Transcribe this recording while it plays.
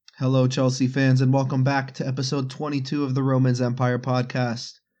Hello, Chelsea fans, and welcome back to episode 22 of the Romans Empire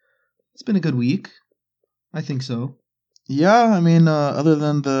Podcast. It's been a good week. I think so. Yeah, I mean, other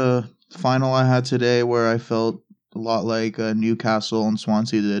than the final I had today where I felt a lot like Newcastle and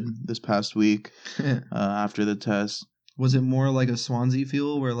Swansea did this past week after the test. Was it more like a Swansea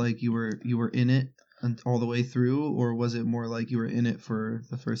feel where like you were in it all the way through, or was it more like you were in it for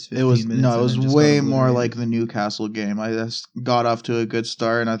the first 15 minutes? No, it was way more like the Newcastle game. I just got off to a good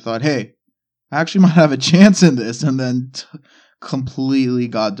start and I thought, hey, I actually might have a chance in this, and then completely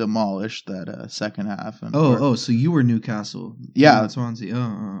got demolished that second half. And so you were Newcastle? Yeah, Swansea.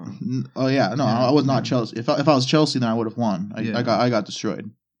 Oh yeah, no, I was not Chelsea. If I was Chelsea, then I would have won. I got destroyed.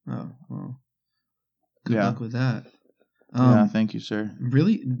 Oh well. Good luck with that. Yeah, thank you, sir.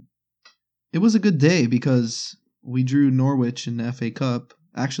 Really, it was a good day because we drew Norwich in the FA Cup.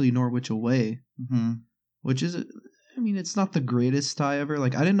 Actually, Norwich away, which is, I mean, it's not the greatest tie ever.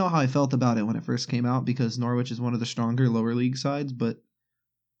 Like, I didn't know how I felt about it when it first came out because Norwich is one of the stronger lower league sides. But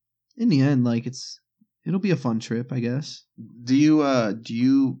in the end, like, it'll be a fun trip, I guess. Do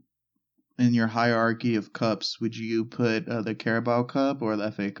you in your hierarchy of cups, would you put the Carabao Cup or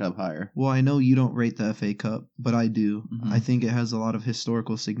the FA Cup higher? Well, I know you don't rate the FA Cup, but I do. I think it has a lot of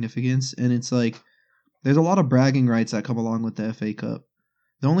historical significance, and it's like there's a lot of bragging rights that come along with the FA Cup.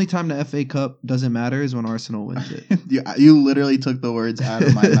 The only time the FA Cup doesn't matter is when Arsenal wins it. You literally took the words out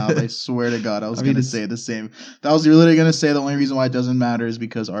of my mouth. I swear to God, I was going to say the same. You're literally going to say the only reason why it doesn't matter is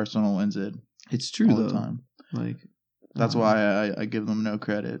because Arsenal wins it. It's true, all the time. Like, that's why I give them no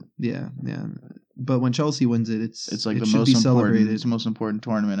credit. Yeah. But when Chelsea wins it, it's like it the should most be important. celebrated. It's the most important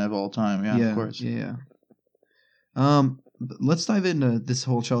tournament of all time. Yeah, of course. Yeah. Let's dive into this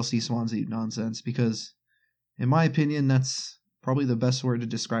whole Chelsea-Swansea nonsense because, in my opinion, that's probably the best word to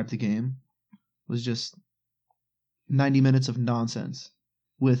describe the game. It was just 90 minutes of nonsense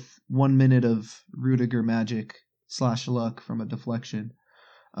with 1 minute of Rudiger magic / luck from a deflection.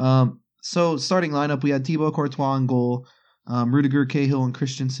 So starting lineup, we had Thibaut Courtois in goal, Rudiger, Cahill, and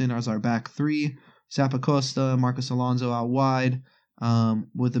Christensen as our back three, Zappacosta, Marcos Alonso out wide,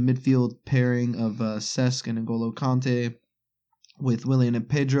 with a midfield pairing of Cesc and N'Golo Kante, with Willian and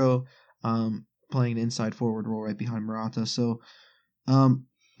Pedro playing an inside forward role right behind Morata. So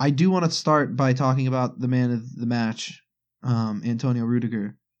I do want to start by talking about the man of the match, Antonio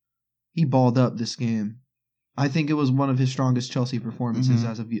Rudiger. He balled up this game. I think it was one of his strongest Chelsea performances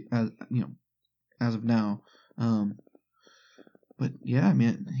as of now. But yeah,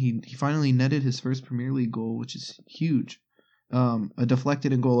 man, he finally netted his first Premier League goal, which is huge. A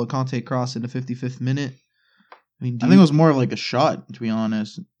deflected N'Golo Kante cross in the 55th minute. I think it was more of like a shot, to be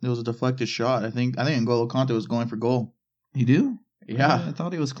honest. It was a deflected shot. I think N'Golo Kante was going for goal. You do? Yeah. I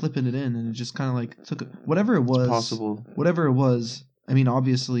thought he was clipping it in, and it just kind of like took whatever it was. It's possible. Whatever it was. I mean,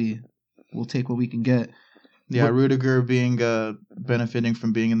 obviously, we'll take what we can get. Yeah, Rudiger being benefiting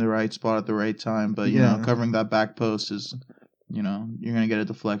from being in the right spot at the right time, but you know, covering that back post is, you're gonna get a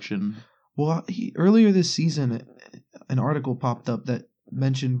deflection. Well, earlier this season, an article popped up that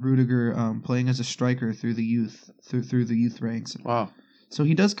mentioned Rudiger playing as a striker through the youth ranks. Wow. So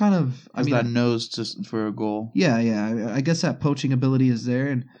he does kind of that nose for a goal. Yeah. I guess that poaching ability is there,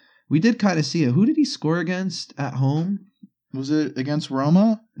 and we did kind of see it. Who did he score against at home? Was it against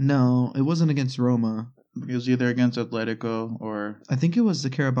Roma? No, it wasn't against Roma. It was either against Atletico or... I think it was the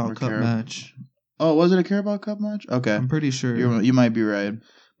Carabao Cup match. Oh, was it a Carabao Cup match? Okay. I'm pretty sure. You might be right.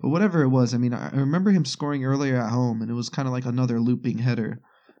 But whatever it was, I mean, I remember him scoring earlier at home, and it was kind of like another looping header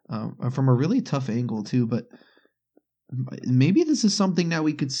from a really tough angle, too. But maybe this is something that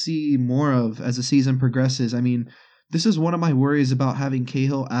we could see more of as the season progresses. I mean, this is one of my worries about having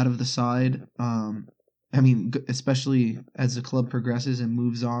Cahill out of the side. I mean, especially as the club progresses and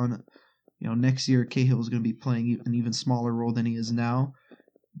moves on. Next year, Cahill is going to be playing an even smaller role than he is now.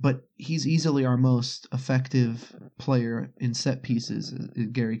 But he's easily our most effective player in set pieces,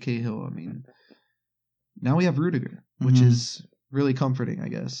 Gary Cahill. I mean, now we have Rudiger, which is really comforting, I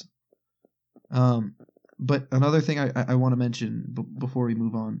guess. But another thing I want to mention before we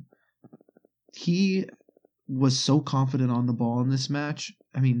move on, he was so confident on the ball in this match.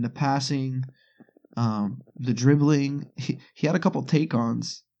 I mean, the passing, the dribbling, he had a couple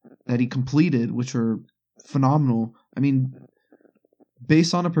take-ons that he completed, which were phenomenal. I mean,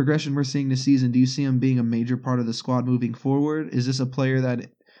 based on the progression we're seeing this season, do you see him being a major part of the squad moving forward? Is this a player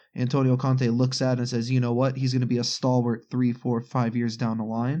that Antonio Conte looks at and says, you know what, he's going to be a stalwart 3, 4, 5 years down the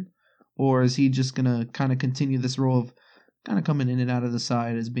line? Or is he just going to kind of continue this role of kind of coming in and out of the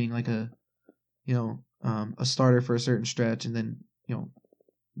side as being like a starter for a certain stretch and then,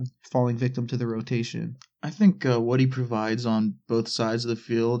 falling victim to the rotation. I think what he provides on both sides of the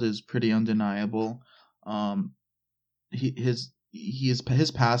field is pretty undeniable. Um, his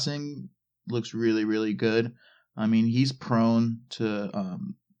passing looks really, really good. I mean, he's prone to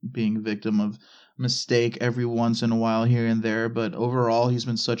being a victim of mistake every once in a while here and there, but overall, he's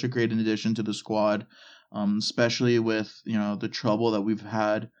been such a great addition to the squad, especially with the trouble that we've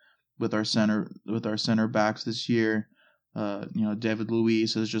had with our center backs this year. David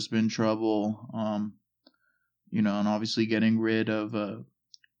Luiz has just been trouble. And obviously getting rid of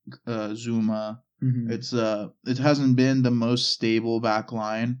Zuma. Mm-hmm. It hasn't been the most stable back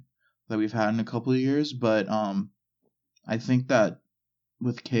line that we've had in a couple of years, but I think that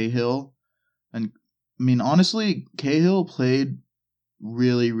with Cahill, and I mean honestly, Cahill played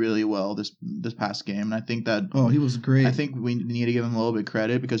really, really well this past game, and I think that he was great. I think we need to give him a little bit of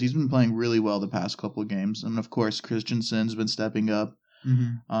credit because he's been playing really well the past couple of games, and of course Christensen's been stepping up.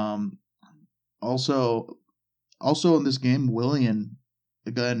 Mm-hmm. Also in this game, Willian,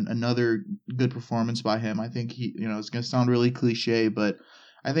 again, another good performance by him. I think he, it's going to sound really cliche, but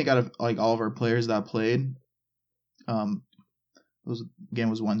I think out of like all of our players that played, game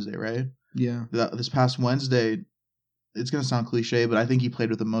was Wednesday, right? Yeah. This past Wednesday, it's going to sound cliche, but I think he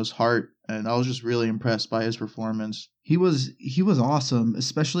played with the most heart, and I was just really impressed by his performance. He was awesome,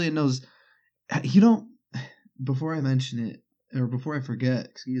 especially in those. Before I mention it, or before I forget,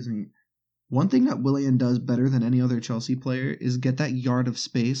 excuse me. One thing that Willian does better than any other Chelsea player is get that yard of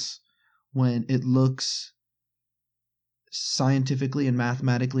space when it looks scientifically and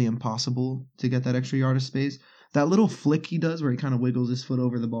mathematically impossible to get that extra yard of space. That little flick he does where he kind of wiggles his foot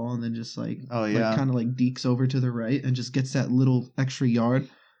over the ball and then just kind of dekes over to the right and just gets that little extra yard.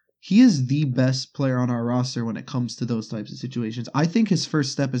 He is the best player on our roster when it comes to those types of situations. I think his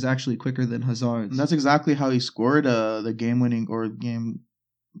first step is actually quicker than Hazard's. And that's exactly how he scored the game-winning or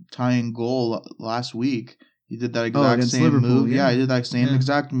game-tying goal last week. He did that exact same Liverpool, move. Yeah, he did that same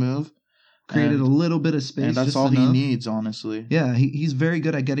exact move. Created a little bit of space. And that's all he needs, honestly. Yeah, he's very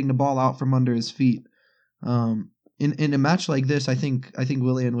good at getting the ball out from under his feet. In a match like this, I think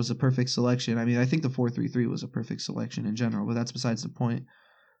Willian was a perfect selection. I mean, I think the 4-3-3 was a perfect selection in general, but that's besides the point.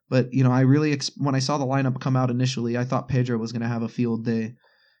 But, I really, when I saw the lineup come out initially, I thought Pedro was going to have a field day.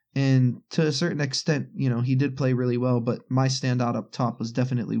 And to a certain extent, he did play really well, but my standout up top was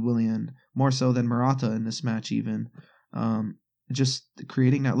definitely Willian, more so than Morata in this match even. Just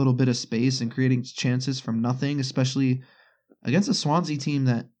creating that little bit of space and creating chances from nothing, especially against a Swansea team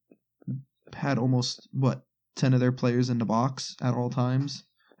that had almost, 10 of their players in the box at all times.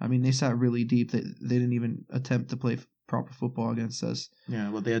 I mean, they sat really deep. They didn't even attempt to play proper football against us. Yeah,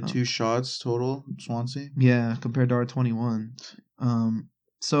 but they had 2 shots total, Swansea. Yeah, compared to our 21.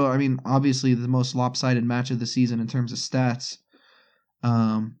 So, I mean, obviously the most lopsided match of the season in terms of stats.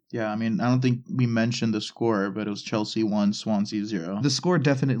 Yeah, I mean, I don't think we mentioned the score, but it was Chelsea 1, Swansea 0. The score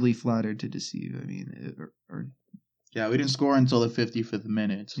definitely flattered to deceive. I mean, yeah, we didn't score until the 55th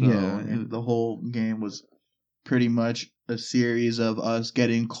minute. So the whole game was pretty much a series of us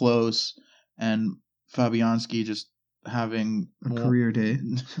getting close and Fabianski just having a career day,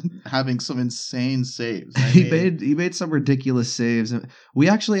 having some insane saves. He made some ridiculous saves. We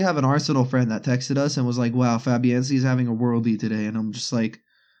actually have an Arsenal friend that texted us and was like, "Wow, Fabianski's having a worldie today," and I'm just like,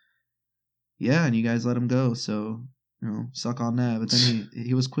 "Yeah," and you guys let him go, so suck on that. But then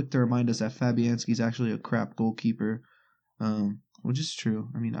he was quick to remind us that Fabianski's actually a crap goalkeeper, which is true.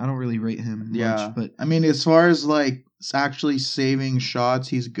 I mean, I don't really rate him much, but I mean, as far as like actually saving shots,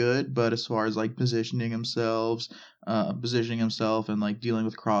 he's good. But as far as like positioning himself and like dealing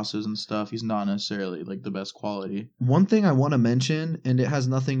with crosses and stuff, he's not necessarily like the best quality. One thing I want to mention, and it has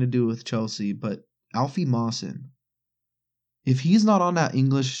nothing to do with Chelsea, but Alfie Mawson, if he's not on that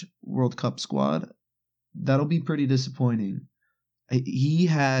English World Cup squad, that'll be pretty disappointing. He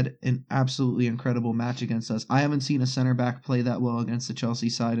had an absolutely incredible match against us. I haven't seen a center back play that well against the Chelsea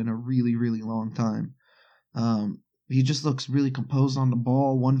side in a really, really long time. He just looks really composed on the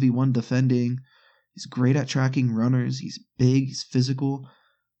ball, 1v1 defending. He's great at tracking runners. He's big. He's physical.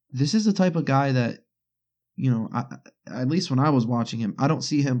 This is the type of guy that, at least when I was watching him, I don't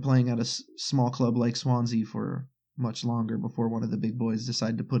see him playing at a small club like Swansea for much longer before one of the big boys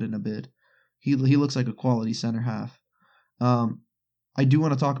decide to put in a bid. He looks like a quality center half. I do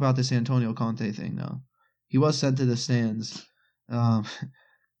want to talk about this Antonio Conte thing, though. He was sent to the stands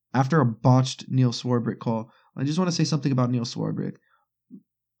after a botched Neil Swarbrick call. I just want to say something about Neil Swarbrick.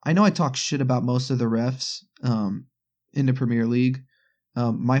 I know I talk shit about most of the refs in the Premier League.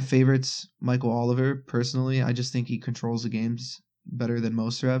 My favorite's Michael Oliver, personally. I just think he controls the games better than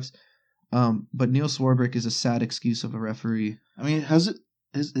most refs. But Neil Swarbrick is a sad excuse of a referee. I mean, has it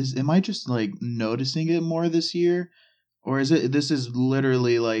am I just like noticing it more this year, or this is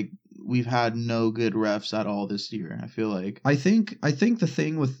literally like we've had no good refs at all this year? I feel like I think the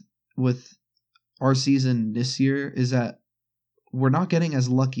thing with our season this year is that we're not getting as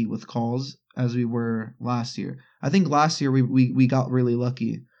lucky with calls as we were last year. I think last year we got really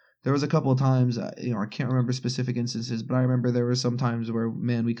lucky. There was a couple of times, I can't remember specific instances, but I remember there were some times where,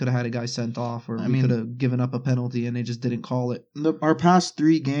 man, we could have had a guy sent off, or we could have given up a penalty and they just didn't call it. Our past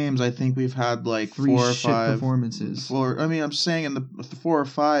 3 games, I think we've had like 3 4 or shit 5 performances. I'm saying in the 4 or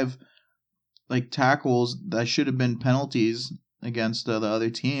 5 like tackles that should have been penalties against the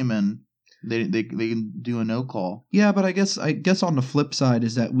other team, and they can do a no call. Yeah, but I guess on the flip side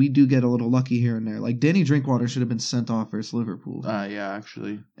is that we do get a little lucky here and there. Like Danny Drinkwater should have been sent off versus Liverpool. Yeah,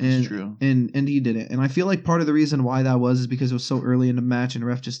 actually, that's true. And he didn't. And I feel like part of the reason why that was is because it was so early in the match, and the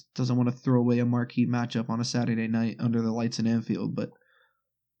ref just doesn't want to throw away a marquee matchup on a Saturday night under the lights in Anfield. But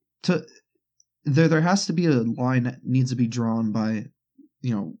there has to be a line that needs to be drawn by,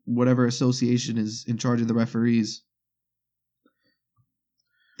 whatever association is in charge of the referees.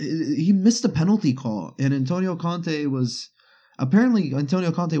 He missed a penalty call, and Antonio Conte wasn't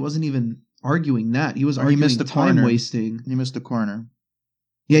even arguing that. He was arguing time wasting. He missed the corner.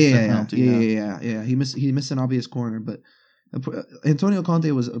 Yeah. He missed an obvious corner, but Antonio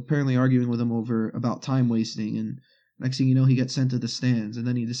Conte was apparently arguing with him about time wasting, and next thing you know, he gets sent to the stands, and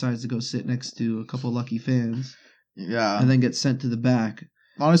then he decides to go sit next to a couple lucky fans. Yeah. And then gets sent to the back.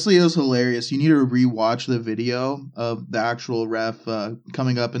 Honestly, it was hilarious. You need to rewatch the video of the actual ref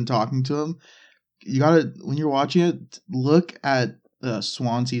coming up and talking to him. You gotta, when you're watching it, look at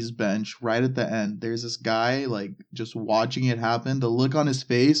Swansea's bench right at the end. There's this guy like just watching it happen. The look on his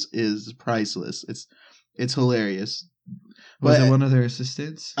face is priceless. It's hilarious. Was it one of their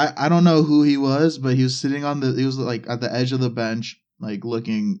assistants? I don't know who he was, but he was sitting he was like at the edge of the bench, like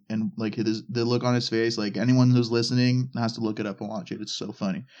looking, and like the look on his face, like anyone who's listening has to look it up and watch it. It's so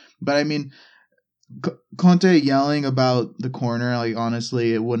funny. But I mean, Conte yelling about the corner, like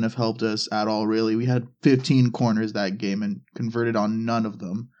honestly, it wouldn't have helped us at all, really. We had 15 corners that game and converted on none of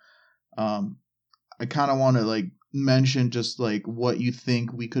them. I kind of want to like mention just like what you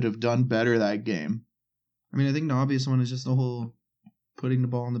think we could have done better that game. I mean, I think the obvious one is just the whole putting the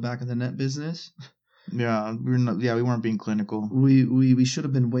ball in the back of the net business. Yeah, we weren't being clinical. We should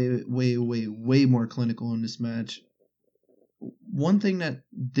have been way more clinical in this match. One thing that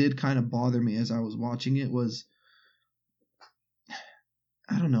did kind of bother me as I was watching it was,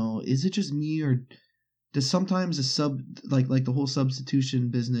 I don't know, is it just me, or does sometimes the whole substitution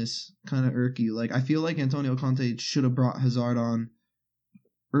business kind of irk you? Like, I feel like Antonio Conte should have brought Hazard on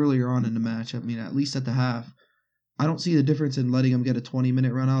earlier on in the match. I mean, at least at the half. I don't see the difference in letting him get a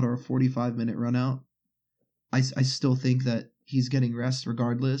 20-minute run out or a 45-minute run out. I still think that he's getting rest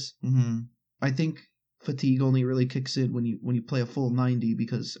regardless. Mm-hmm. I think fatigue only really kicks in when you play a full 90,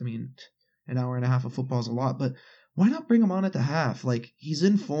 because, I mean, an hour and a half of football is a lot. But why not bring him on at the half? Like, he's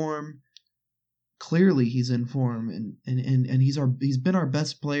in form. Clearly he's in form, and he's been our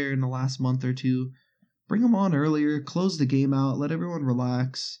best player in the last month or two. Bring him on earlier, close the game out, let everyone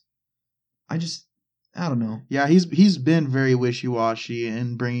relax. I don't know. Yeah, he's been very wishy-washy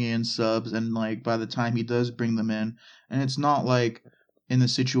in bringing in subs, and like by the time he does bring them in, and it's not like in the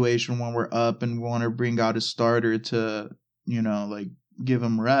situation when we're up and we want to bring out a starter to, like give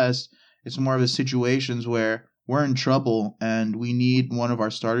him rest. It's more of the situations where we're in trouble and we need one of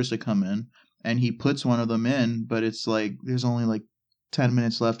our starters to come in, and he puts one of them in, but it's like there's only like 10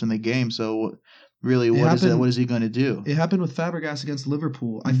 minutes left in the game, so really, what is he going to do? It happened with Fabregas against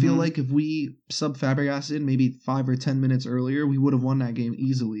Liverpool. I feel like if we sub Fabregas in maybe 5 or 10 minutes earlier, we would have won that game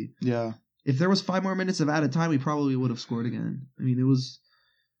easily. Yeah. If there was 5 more minutes of added time, we probably would have scored again. I mean,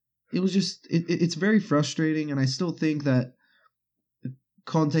 it's very frustrating, and I still think that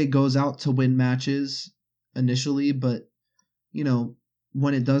Conte goes out to win matches initially, but,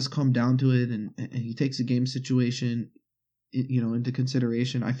 when it does come down to it and he takes a game situation, into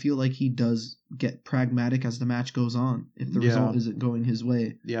consideration, I feel like he does get pragmatic as the match goes on if the result isn't going his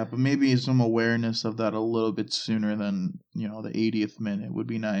way. Yeah, but maybe some awareness of that a little bit sooner than, the 80th minute would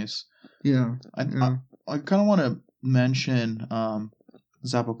be nice. Yeah. I kind of want to mention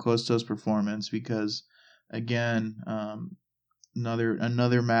Zappacosta's performance because, again,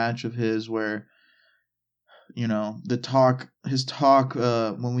 another match of his where, his talk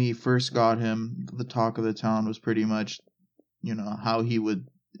when we first got him, the talk of the town was pretty much, how it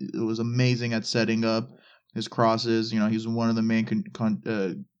was amazing at setting up his crosses. He's one of the main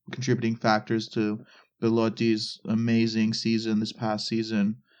contributing factors to Belotti's amazing season this past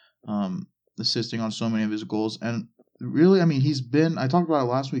season, assisting on so many of his goals. And really, I mean, I talked about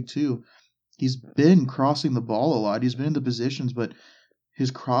it last week too. He's been crossing the ball a lot. He's been in the positions, but his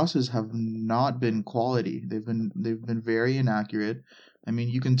crosses have not been quality. They've been very inaccurate. I mean,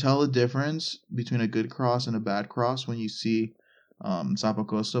 you can tell the difference between a good cross and a bad cross when you see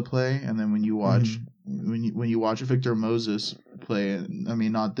Zappacosta play, and then when you watch when you watch Victor Moses play. I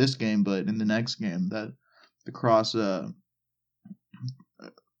mean, not this game, but in the next game, that the cross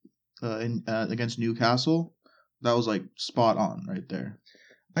against Newcastle, that was like spot on right there.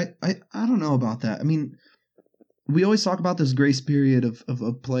 I don't know about that. I mean, we always talk about this grace period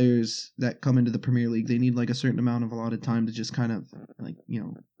of players that come into the Premier League. They need like a certain amount of allotted time to just kind of like,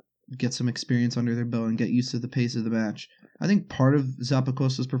 get some experience under their belt and get used to the pace of the match. I think part of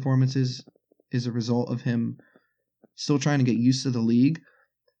Zappacosta's performances is a result of him still trying to get used to the league.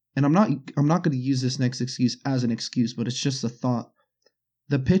 And I'm not going to use this next excuse as an excuse, but it's just a thought.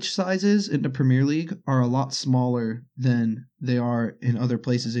 The pitch sizes in the Premier League are a lot smaller than they are in other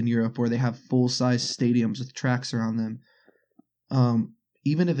places in Europe where they have full-size stadiums with tracks around them.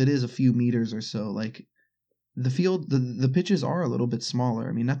 Even if it is a few meters or so, like the field, the pitches are a little bit smaller.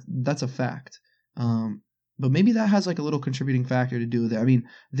 I mean, that's a fact. But maybe that has like a little contributing factor to do with it. I mean,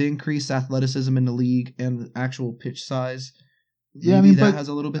 the increased athleticism in the league and the actual pitch size. Yeah, I mean, that but has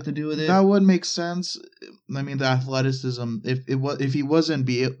a little bit to do with it. That would make sense. I mean, the athleticism, if he wasn't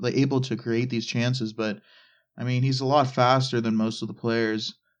able to create these chances, but I mean, he's a lot faster than most of the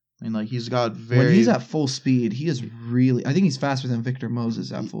players. I mean, like he's got when he's at full speed, he is really. I think he's faster than Victor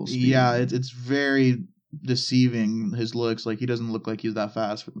Moses at full speed. Yeah, it's very deceiving. His looks, like he doesn't look like he's that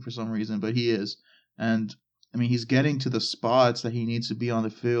fast for some reason, but he is. And I mean, he's getting to the spots that he needs to be on the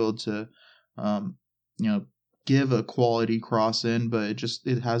field to, give a quality cross in, but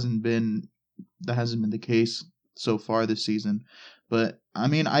that hasn't been the case so far this season. But I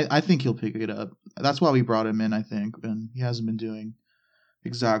mean, I think he'll pick it up. That's why we brought him in, I think, and he hasn't been doing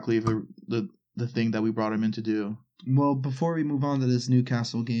exactly the thing that we brought him in to do. Well, before we move on to this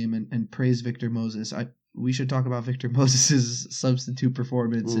Newcastle game and praise Victor Moses, we should talk about Victor Moses' substitute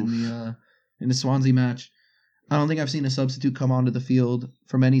performance in the Swansea match. I don't think I've seen a substitute come onto the field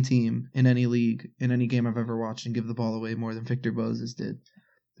from any team in any league, in any game I've ever watched, and give the ball away more than Victor Moses did.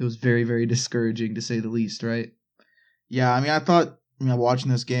 It was very, very discouraging, to say the least, right? Yeah, I mean, I thought, watching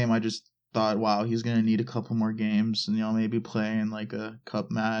this game, I just thought, wow, he's going to need a couple more games and, maybe play in like a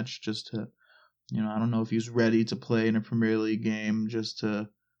cup match just to, I don't know if he's ready to play in a Premier League game just to,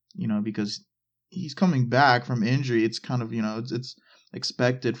 because he's coming back from injury. It's kind of, it's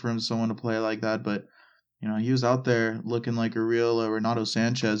expected for someone to play like that, but he was out there looking like a real Renato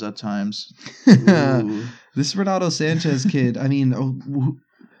Sanchez at times. This Renato Sanchez kid, I mean,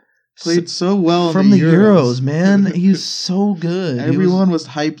 played so well from the Euros, man. He's so good. Everyone was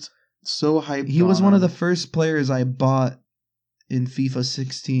hyped, so hyped. He was one of the first players I bought in FIFA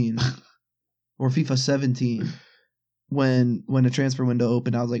 16 or FIFA 17 when a transfer window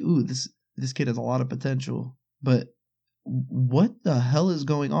opened. I was like, ooh, this kid has a lot of potential. But what the hell is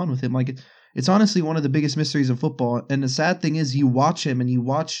going on with him? Like, it's honestly one of the biggest mysteries of football. And the sad thing is, you watch him and you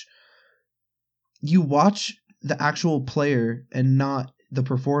watch the actual player and not the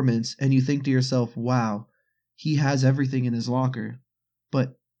performance, and you think to yourself, wow, he has everything in his locker.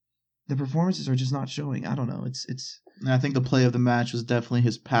 But the performances are just not showing. I don't know. It's. I think the play of the match was definitely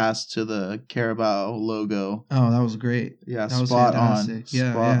his pass to the Carabao logo. Oh, that was great. Yeah, that was spot fantastic. on.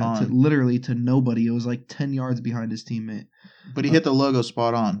 Yeah, spot on. Literally to nobody. It was like 10 yards behind his teammate. But he hit the logo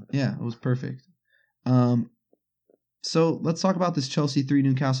spot on. Yeah, it was perfect. So let's talk about this Chelsea 3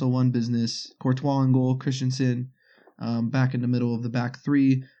 Newcastle 1 business. Courtois in goal, Christensen back in the middle of the back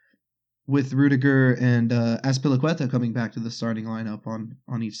three, with Rudiger and Azpilicueta coming back to the starting lineup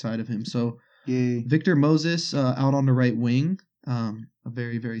on each side of him. So Yay. Victor Moses out on the right wing, a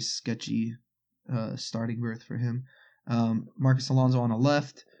very, very sketchy starting berth for him. Marcus Alonso on the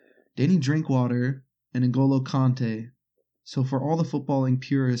left, Danny Drinkwater, and N'Golo Kante. So for all the footballing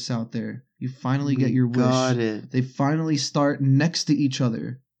purists out there, you finally get your wish. They finally start next to each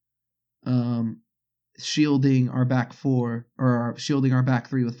other, shielding our back four, or shielding our back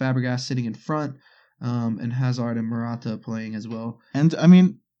three, with Fabregas sitting in front, and Hazard and Morata playing as well. And I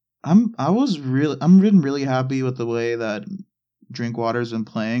mean, I'm really happy with the way that Drinkwater's been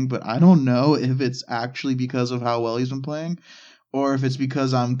playing, but I don't know if it's actually because of how well he's been playing, or if it's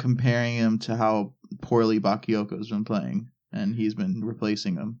because I'm comparing him to how poorly Bakayoko's been playing, and he's been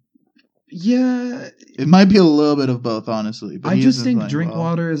replacing him. Yeah. It might be a little bit of both, honestly. But I just think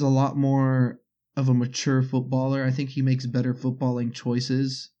Drinkwater is a lot more of a mature footballer. I think he makes better footballing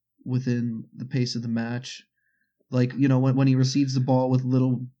choices within the pace of the match. Like, when he receives the ball with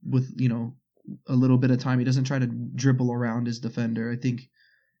a little bit of time. He doesn't try to dribble around his defender. I think,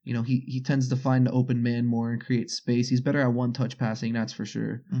 he tends to find the open man more and create space. He's better at one-touch passing, that's for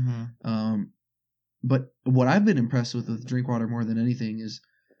sure. Mm-hmm. But what I've been impressed with Drinkwater more than anything is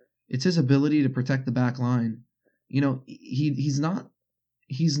it's his ability to protect the back line. He's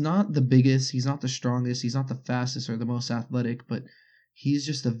not the biggest, he's not the strongest, he's not the fastest or the most athletic, but he's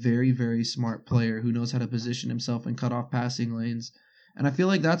just a very, very smart player who knows how to position himself and cut off passing lanes. And I feel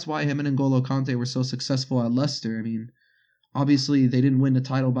like that's why him and N'Golo Kante were so successful at Leicester. I mean, obviously they didn't win the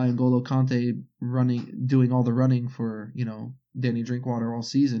title by N'Golo Kante doing all the running for, Danny Drinkwater all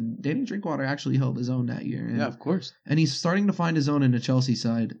season. Danny Drinkwater actually held his own that year. Yeah, of course. And he's starting to find his own in the Chelsea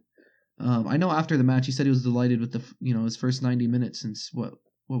side. I know after the match he said he was delighted with his first 90 minutes since what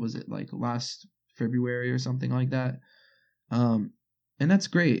was it, like last February or something like that. And that's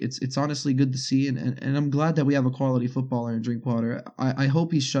great. It's honestly good to see, and I'm glad that we have a quality footballer in Drinkwater. I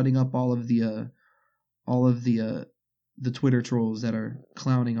hope he's shutting up all of the Twitter trolls that are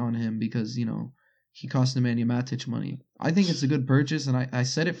clowning on him because he cost Nemanja Matic money. I think it's a good purchase, and I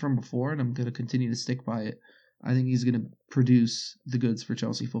said it from before, and I'm going to continue to stick by it. I think he's going to produce the goods for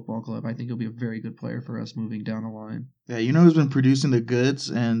Chelsea Football Club. I think he'll be a very good player for us moving down the line. Yeah, who's been producing the goods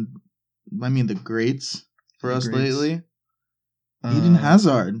and, the greats for us lately? Eden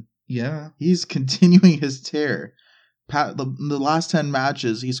Hazard. Yeah. He's continuing his tear. The last 10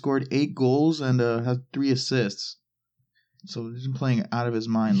 matches, he scored 8 goals and had 3 assists. So he's been playing out of his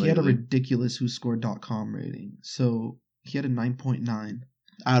mind lately. He had a ridiculous WhoScored.com rating. So he had a 9.9.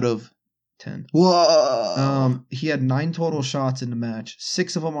 Out of 10. Whoa! He had 9 total shots in the match,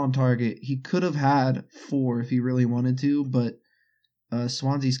 6 of them on target. He could have had 4 if he really wanted to, but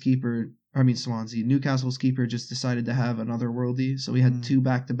Newcastle's keeper just decided to have another worldie, so we had 2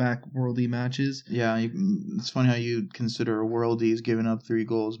 back-to-back worldie matches. Yeah, it's funny how you consider worldies giving up 3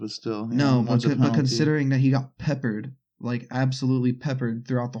 goals, but still. No, but considering that he got peppered, like absolutely peppered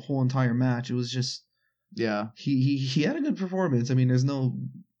throughout the whole entire match, it was just. Yeah. He had a good performance. I mean, there's no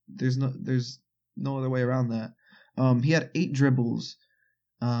other way around that. He had 8 dribbles,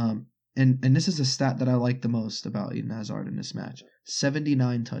 and this is a stat that I like the most about Eden Hazard in this match.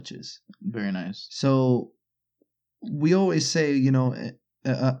 79 touches. Very nice. So we always say,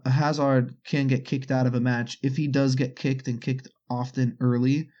 a Hazard can get kicked out of a match. If he does get kicked and kicked often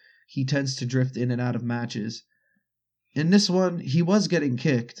early, he tends to drift in and out of matches. In this one, he was getting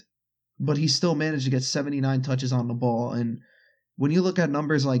kicked, but he still managed to get 79 touches on the ball. And when you look at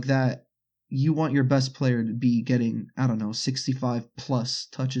numbers like that, you want your best player to be getting, 65 plus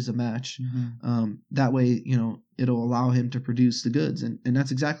touches a match. Mm-hmm. That way, it'll allow him to produce the goods. And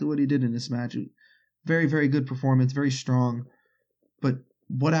that's exactly what he did in this match. Very, very good performance, very strong. But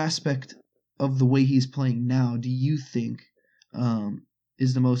what aspect of the way he's playing now do you think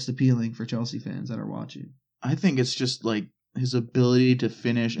is the most appealing for Chelsea fans that are watching? I think it's just like his ability to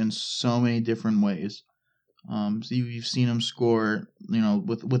finish in so many different ways. So you've seen him score,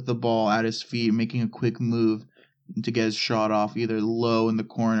 with the ball at his feet, making a quick move to get his shot off either low in the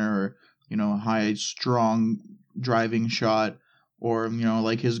corner or, high, strong driving shot, or,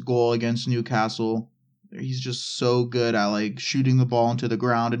 like his goal against Newcastle. He's just so good at shooting the ball into the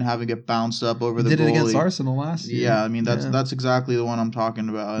ground and having it bounce up over the goalie. Did it against Arsenal last year. Yeah, I mean that's exactly the one I'm talking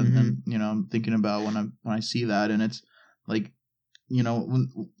about, and I'm thinking about when I see that, and it's like,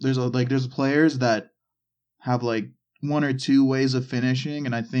 when there's players that have 1 or 2 ways of finishing,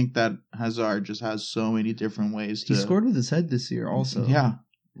 and I think that Hazard just has so many different ways to. He scored with his head this year, also. Yeah.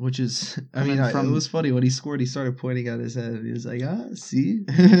 Which is, it was funny when he scored. He started pointing at his head. He was like, see,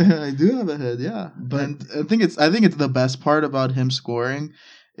 I do have a head, yeah. But and I think it's the best part about him scoring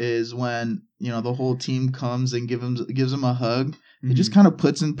is when the whole team comes and gives him a hug. It just kind of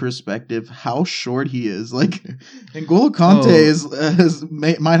puts in perspective how short he is. N'Golo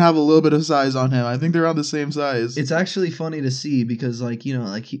Kante might have a little bit of size on him. I think they're on the same size. It's actually funny to see because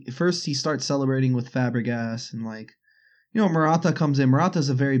first he starts celebrating with Fabregas and Morata comes in. Morata's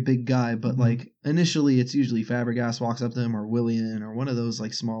a very big guy, but initially it's usually Fabregas walks up to him or Willian or one of those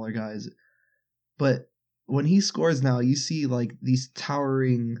smaller guys. But when he scores now, you see these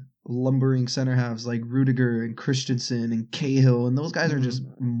towering, lumbering center halves like Rudiger and Christensen and Cahill, and those guys are just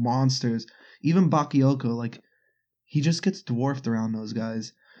monsters. Even Bakayoko, he just gets dwarfed around those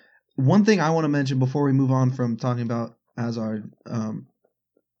guys. One thing I want to mention before we move on from talking about Hazard,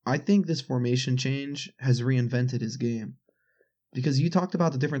 I think this formation change has reinvented his game. Because you talked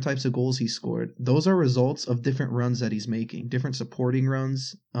about the different types of goals he scored. Those are results of different runs that he's making, different supporting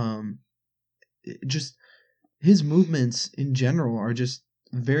runs. Just his movements in general are just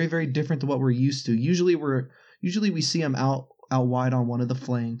very, very different to what we're used to. Usually we see him out out wide on one of the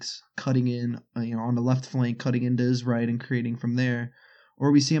flanks, cutting in, on the left flank, cutting into his right and creating from there.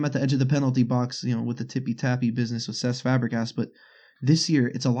 Or we see him at the edge of the penalty box, with the tippy-tappy business with Cesc Fabregas. But this year,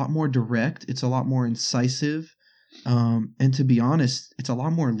 it's a lot more direct. It's a lot more incisive. And to be honest, it's a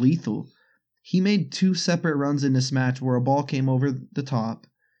lot more lethal. He made 2 separate runs in this match where a ball came over the top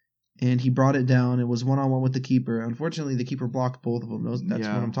and he brought it down. It was one-on-one with the keeper. Unfortunately, the keeper blocked both of them. That's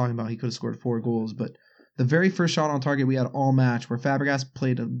what I'm talking about. He could have scored 4 goals. But the very first shot on target we had all match where Fabregas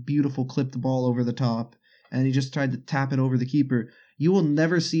played a beautiful clipped ball over the top and he just tried to tap it over the keeper. You will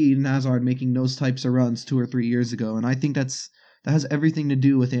never see Hazard making those types of runs 2 or 3 years ago. And I think that has everything to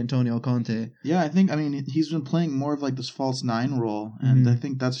do with Antonio Conte. Yeah, he's been playing more of like this false 9 role. And I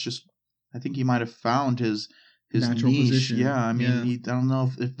think I think he might have found his natural niche. Position. Yeah, I don't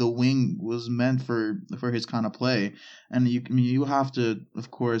know if the wing was meant for his kind of play. And you have to, of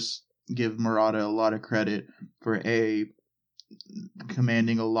course, give Morata a lot of credit for A,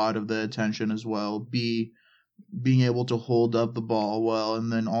 commanding a lot of the attention as well, B, being able to hold up the ball well,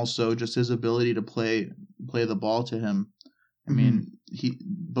 and then also just his ability to play the ball to him. I mean, he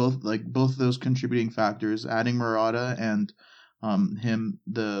both those contributing factors, adding Morata and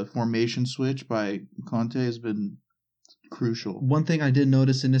the formation switch by Conte has been crucial. One thing I did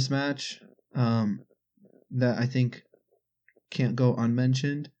notice in this match that I think can't go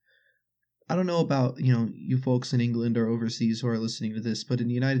unmentioned. I don't know about, you folks in England or overseas who are listening to this, but in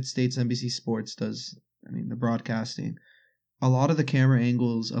the United States, NBC Sports does, the broadcasting. A lot of the camera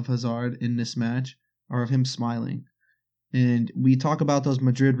angles of Hazard in this match are of him smiling. And we talk about those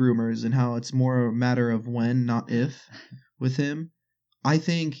Madrid rumors and how it's more a matter of when, not if, with him. I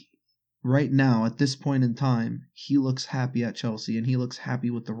think right now, at this point in time, he looks happy at Chelsea and he looks happy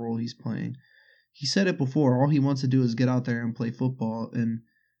with the role he's playing. He said it before, all he wants to do is get out there and play football. And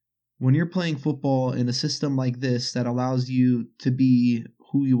when you're playing football in a system like this that allows you to be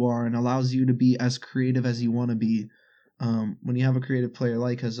who you are and allows you to be as creative as you want to be, when you have a creative player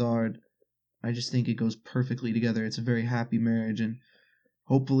like Hazard, I just think it goes perfectly together. It's a very happy marriage, and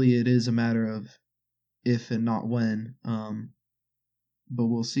hopefully it is a matter of if and not when, but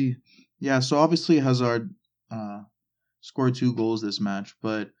we'll see. Yeah, so obviously Hazard scored 2 goals this match,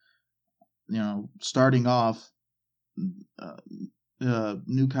 but starting off,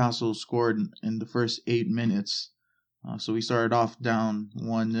 Newcastle scored in the first 8 minutes. So we started off down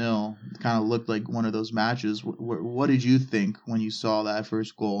 1-0. It kind of looked like one of those matches. What did you think when you saw that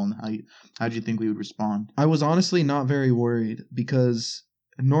first goal, and how did you think we would respond? I was honestly not very worried because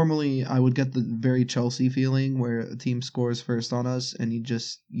normally I would get the very Chelsea feeling where a team scores first on us and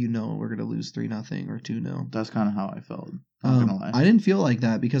we're going to lose 3-0 or 2-0. That's kind of how I felt. Not gonna lie. I didn't feel like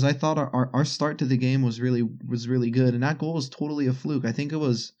that because I thought our start to the game was really good, and that goal was totally a fluke. I think it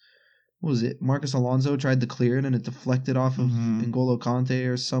was. What was it? Marcus Alonso tried to clear it and it deflected off of N'Golo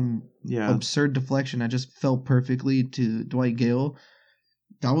Kante or some absurd deflection that just fell perfectly to Dwight Gale.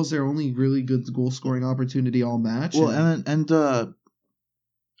 That was their only really good goal scoring opportunity all match. Well, and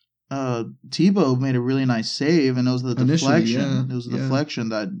Thibaut made a really nice save, and it was the deflection. It was the deflection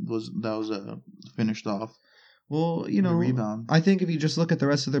that was finished off. Well, rebound. I think if you just look at the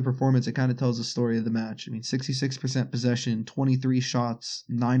rest of their performance, it kind of tells the story of the match. 66% possession, 23 shots,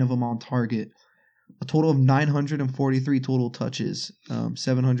 9 of them on target, a total of 943 total touches,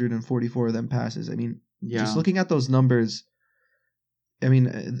 744 of them passes. Just looking at those numbers,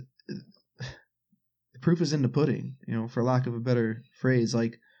 the proof is in the pudding, for lack of a better phrase.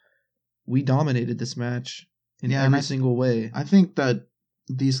 Like, we dominated this match in every single way. I think that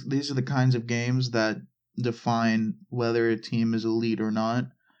these are the kinds of games that define whether a team is elite or not,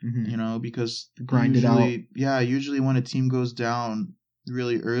 because grind it out. Yeah, usually when a team goes down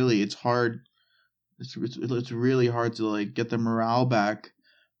really early, it's hard. It's really hard to like get the morale back.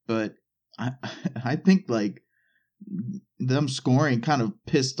 But I think like them scoring kind of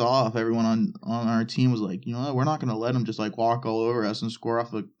pissed off everyone on our team. Was like, we're not gonna let them just like walk all over us and score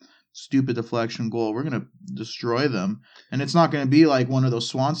off a stupid deflection goal. We're going to destroy them. And it's not going to be like one of those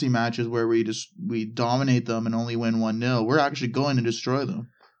Swansea matches where we dominate them and only win 1-0. We're actually going to destroy them.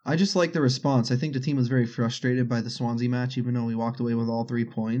 I just like the response. I think the team was very frustrated by the Swansea match, even though we walked away with all 3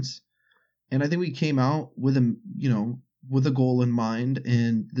 points. And I think we came out with a goal in mind,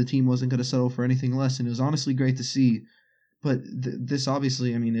 and the team wasn't going to settle for anything less. And it was honestly great to see. But this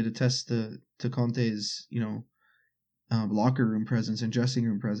obviously, it attests to Conte's, locker room presence and dressing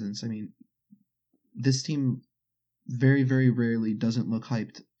room presence. This team very, very rarely doesn't look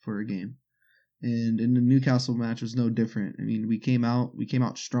hyped for a game. And in the Newcastle match was no different. We came out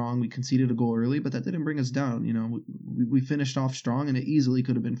strong. We conceded a goal early, but that didn't bring us down. We finished off strong, and it easily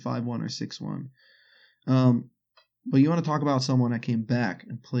could have been 5-1 or 6-1. But you want to talk about someone that came back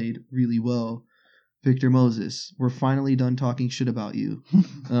and played really well. Victor Moses. We're finally done talking shit about you.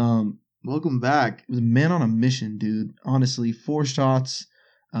 Welcome back. Was a man on a mission, dude. Honestly, 4 shots,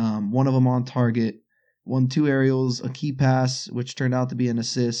 one of them on target, won 2 aerials, a key pass, which turned out to be an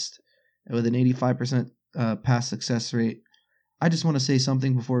assist, with an 85% pass success rate. I just want to say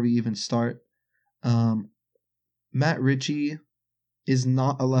something before we even start. Matt Ritchie is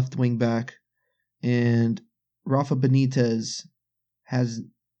not a left wing back, and Rafa Benitez has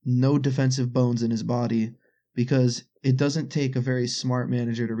no defensive bones in his body, because it doesn't take a very smart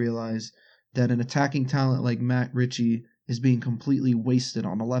manager to realize that an attacking talent like Matt Ritchie is being completely wasted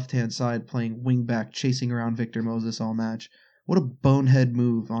on the left-hand side playing wing back, chasing around Victor Moses all match. What a bonehead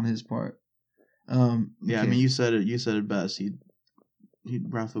move on his part. Yeah, okay. I mean, you said it best.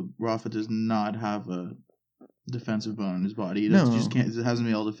 Rafa does not have a defensive bone in his body. He just hasn't been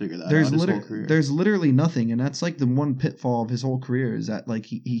able to figure that out his whole career. There's literally nothing, and that's like the one pitfall of his whole career, is that like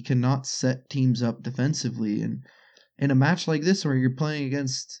he cannot set teams up defensively. And in a match like this where you're playing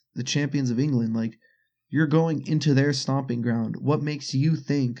against the champions of England, like, you're going into their stomping ground. What makes you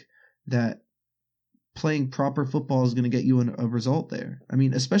think that playing proper football is going to get you a result there? I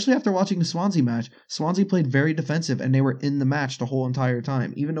mean, especially after watching the Swansea match, Swansea played very defensive, and they were in the match the whole entire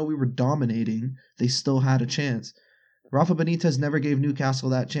time. Even though we were dominating, they still had a chance. Rafa Benitez never gave Newcastle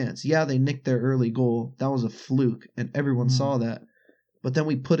that chance. Yeah, they nicked their early goal. That was a fluke, and everyone saw that. But then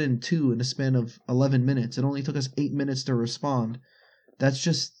we put in 2 in a span of 11 minutes. It only took us 8 minutes to respond. That's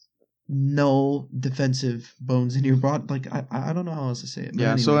just no defensive bones in your body. Like, I don't know how else to say it.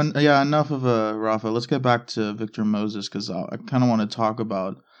 Yeah, anyways. Enough of Rafa. Let's get back to Victor Moses, because I kind of want to talk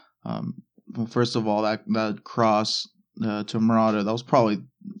about, first of all, that cross to Murata. That was probably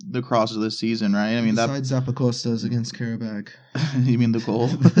the cross of the season, right? I mean, besides Zappacosta's against Karabakh. You mean the goal?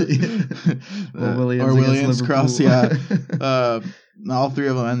 Or Williams cross, yeah. All 3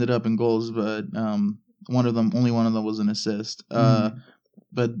 of them ended up in goals, but only one of them was an assist.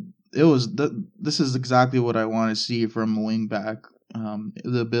 But it was this is exactly what I want to see from a wing back,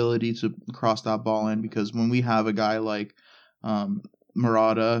 the ability to cross that ball in, because when we have a guy like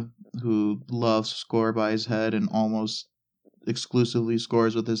Murata, who loves to score by his head and almost exclusively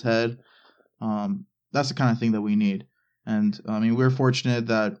scores with his head, that's the kind of thing that we need. And I mean, we're fortunate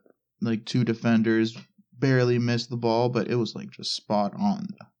that like 2 defenders barely missed the ball, but it was like just spot on.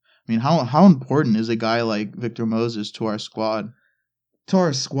 I mean, how important is a guy like Victor Moses to our squad? To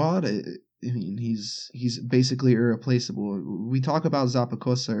our squad, I mean, he's basically irreplaceable. We talked about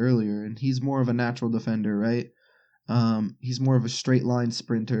Zappacosta earlier, and he's more of a natural defender, right? He's more of a straight line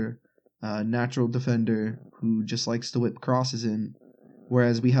sprinter, natural defender who just likes to whip crosses in.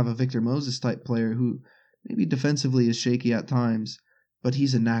 Whereas we have a Victor Moses type player who maybe defensively is shaky at times, but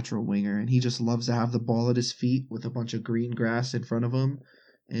he's a natural winger, and he just loves to have the ball at his feet with a bunch of green grass in front of him,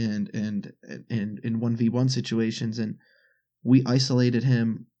 and in 1v1 situations. And we isolated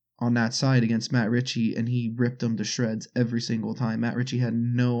him on that side against Matt Ritchie, and he ripped him to shreds every single time. Matt Ritchie had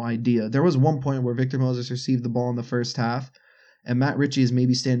no idea. There was one point where Victor Moses received the ball in the first half, and Matt Ritchie is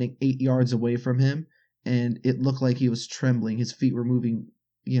maybe standing 8 yards away from him, and it looked like he was trembling. His feet were moving.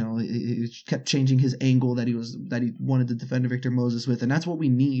 He kept changing his angle that he wanted to defend Victor Moses with, and that's what we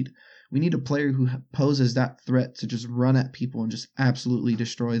need. We need a player who poses that threat to just run at people and just absolutely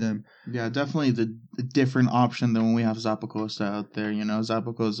destroy them. Yeah, definitely the different option than when we have Zappacosta out there.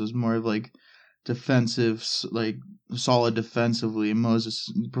 Zappacosta is more of like defensive, like solid defensively. Moses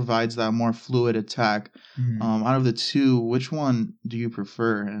provides that more fluid attack. Mm-hmm. Out of the 2, which one do you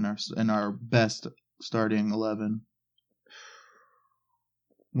prefer in our best starting 11?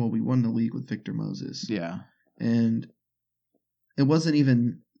 Well, we won the league with Victor Moses. Yeah, and it wasn't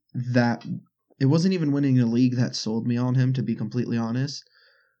even winning the league that sold me on him, to be completely honest.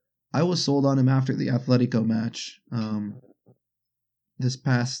 I was sold on him after the Atletico match, this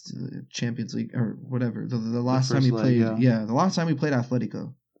past Champions League or whatever. The last time he played, the last time we played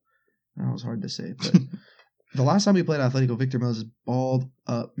Atletico. That was hard to say, but the last time we played Atletico, Victor Moses balled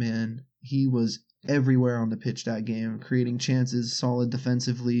up, man. He was everywhere on the pitch that game, creating chances, solid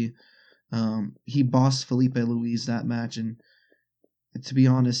defensively. He bossed Felipe Luis that match, and to be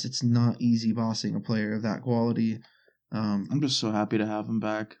honest, it's not easy bossing a player of that quality. I'm just so happy to have him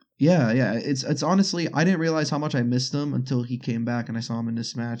back. Yeah. It's honestly, I didn't realize how much I missed him until he came back and I saw him in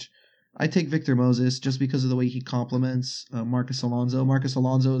this match. I take Victor Moses just because of the way he complements Marcos Alonso. Marcos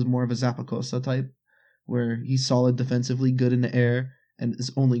Alonso is more of a Zappacosta type, where he's solid defensively, good in the air, and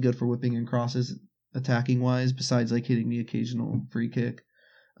is only good for whipping and crosses attacking wise, besides like hitting the occasional free kick.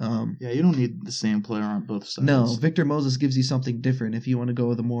 You don't need the same player on both sides. No, Victor Moses gives you something different if you want to go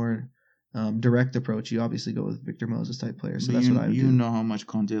with a more direct approach, you obviously go with Victor Moses type player. So But that's what I would do. You know how much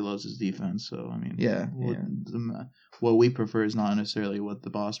Conte loves his defense, so I mean, what we prefer is not necessarily what the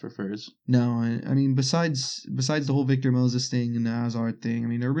boss prefers. No, I mean besides the whole Victor Moses thing and the Hazard thing, I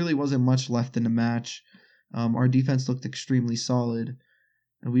mean there really wasn't much left in the match. Our defense looked extremely solid,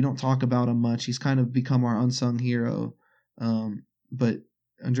 and we don't talk about him much. He's kind of become our unsung hero. But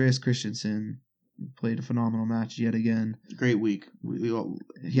Andreas Christensen played a phenomenal match yet again. Great week.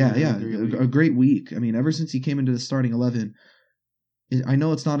 A great week. I mean, ever since he came into the starting 11, I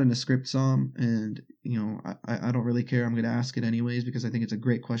know it's not in a script, Sam, and I don't really care. I'm going to ask it anyways because I think it's a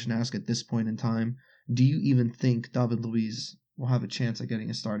great question to ask at this point in time. Do you even think David Luiz will have a chance at getting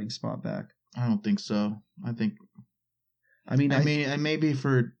a starting spot back? I don't think so. I mean, maybe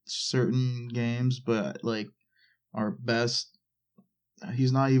for certain games, but like our best,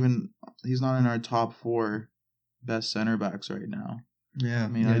 he's not in our top 4 best center backs right now. Yeah, I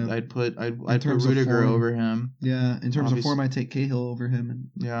mean, yeah. I'd put Rudiger over him. Yeah, in terms of form, I'd take Cahill over him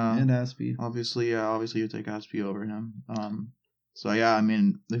and Aspie. Obviously you take Aspie over him. So yeah, I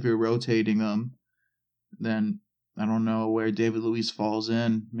mean, if you're rotating them, then I don't know where David Luiz falls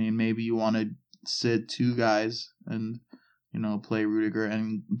in. I mean, maybe you want to sit 2 guys and play Rudiger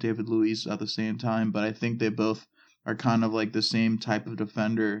and David Luiz at the same time, but I think they both are kind of like the same type of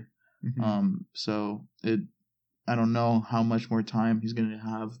defender. Mm-hmm. So I don't know how much more time he's going to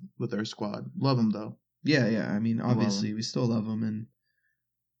have with our squad. Love him though. Yeah. I mean, obviously we still love him,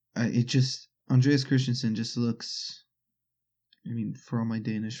 and Andreas Christensen just looks. I mean, for all my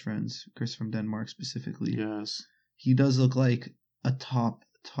Danish friends, Chris from Denmark specifically, yes, he does look like a top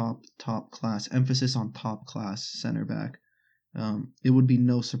class. Emphasis on top class center back. It would be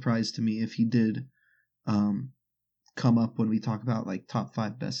no surprise to me if he did come up when we talk about like top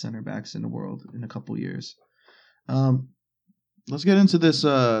 5 best center backs in the world in a couple years. Let's get into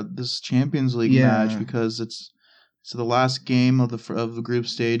this Champions League match because it's the last game of the group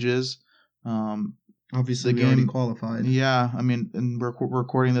stages. Obviously, we already qualified. Yeah, I mean, and we're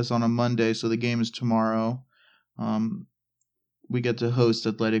recording this on a Monday, so the game is tomorrow. We get to host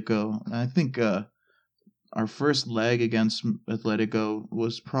Atletico, and I think our first leg against Atletico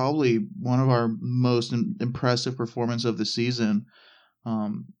was probably one of our most impressive performances of the season.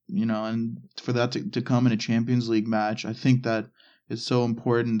 And for that to come in a Champions League match, I think that it's so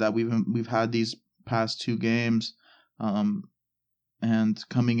important that we've had these past 2 games, and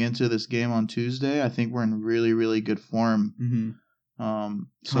coming into this game on Tuesday, I think we're in really, really good form. Mm-hmm.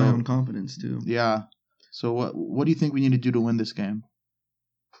 High on confidence too. Yeah. So what do you think we need to do to win this game?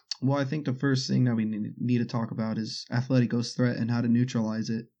 Well, I think the first thing that we need to talk about is Atletico's threat and how to neutralize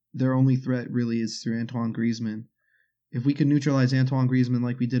it. Their only threat really is through Antoine Griezmann. If we can neutralize Antoine Griezmann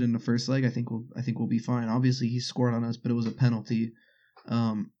like we did in the first leg, I think we'll be fine. Obviously, he scored on us, but it was a penalty.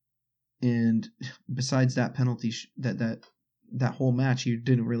 And besides that penalty, that whole match, he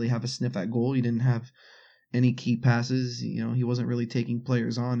didn't really have a sniff at goal. He didn't have any key passes. He wasn't really taking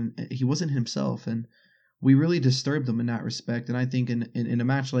players on, and he wasn't himself. And we really disturbed him in that respect. And I think in a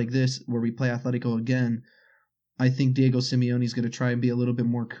match like this, where we play Atletico again, I think Diego Simeone's going to try and be a little bit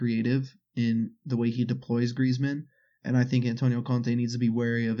more creative in the way he deploys Griezmann. And I think Antonio Conte needs to be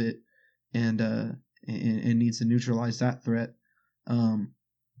wary of it and needs to neutralize that threat.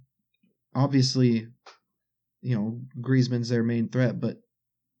 Obviously, Griezmann's their main threat, but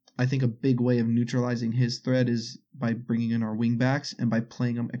I think a big way of neutralizing his threat is by bringing in our wing backs and by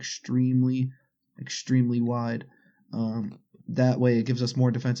playing them extremely, extremely wide. That way it gives us more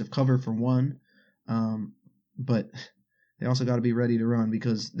defensive cover for one, but they also got to be ready to run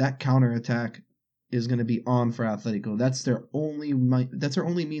because that counterattack is going to be on for Atletico. That's their only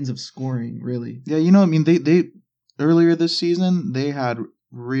means of scoring, really. Yeah, I mean, they earlier this season they had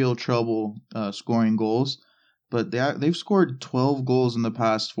real trouble scoring goals, but they've scored 12 goals in the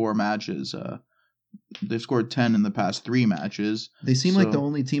past 4 matches. They've scored 10 in the past 3 matches. They seem like the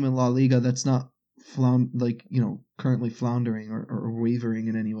only team in La Liga that's not currently floundering or wavering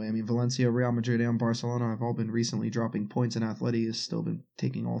in any way. I mean, Valencia, Real Madrid, and Barcelona have all been recently dropping points, and Atleti has still been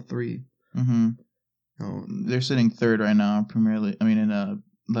taking all 3. Mm-hmm. They're sitting 3rd right now, Premier League. I mean, in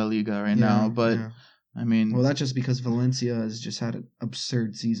La Liga right now, but I mean, well, that's just because Valencia has just had an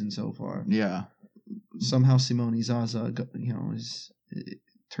absurd season so far. Yeah. Somehow Simone Zaza, is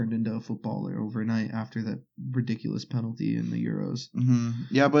turned into a footballer overnight after that ridiculous penalty in the Euros. Mm-hmm.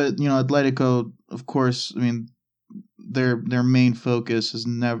 Yeah, but Atletico, of course, I mean, their main focus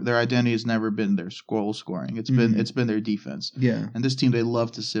their identity has never been their goal scoring. It's been their defense. Yeah. And this team, they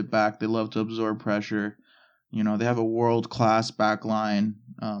love to sit back. They love to absorb pressure. They have a world-class back line.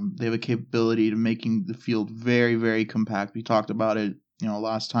 They have a capability to making the field very, very compact. We talked about it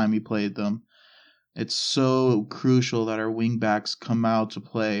last time he played them. It's so crucial that our wingbacks come out to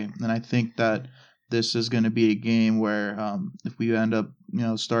play, and I think that this is going to be a game where if we end up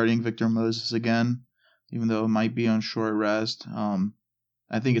starting Victor Moses again, even though it might be on short rest,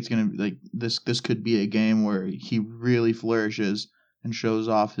 I think it's going to be like this could be a game where he really flourishes and shows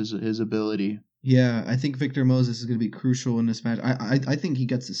off his ability. Yeah, I think Victor Moses is going to be crucial in this match. I think he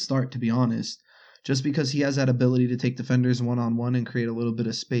gets the start, to be honest, just because he has that ability to take defenders one-on-one and create a little bit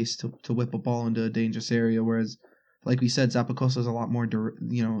of space to whip a ball into a dangerous area, whereas, like we said, Zappacosta is a lot more,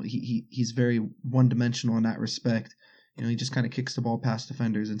 he's very one-dimensional in that respect. He just kind of kicks the ball past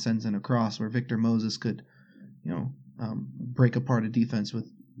defenders and sends in a cross, where Victor Moses could, break apart a defense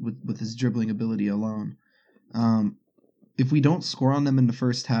with his dribbling ability alone. If we don't score on them in the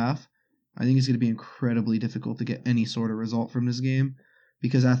first half, I think it's going to be incredibly difficult to get any sort of result from this game,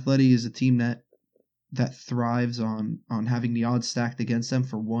 because Atleti is a team that thrives on having the odds stacked against them,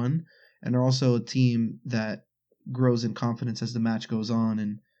 for one, and they're also a team that grows in confidence as the match goes on.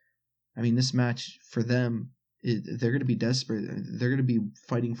 And I mean, this match for them, they're going to be desperate. They're going to be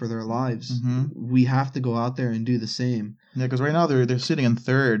fighting for their lives. Mm-hmm. We have to go out there and do the same. Yeah, because right now they're sitting in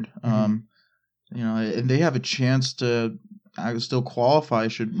third. And they have a chance to still qualify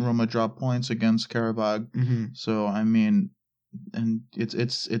should Roma drop points against Karabag. Mm-hmm. So I mean, and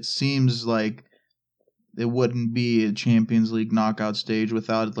it seems like it wouldn't be a Champions League knockout stage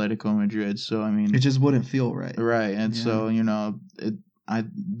without Atletico Madrid. So I mean, it just wouldn't feel right. Right, and so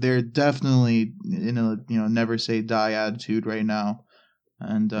they're definitely in a never say die attitude right now,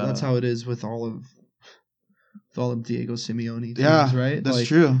 and that's how it is with all of Diego Simeone teams, right? That's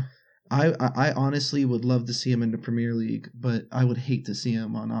true. I honestly would love to see him in the Premier League, but I would hate to see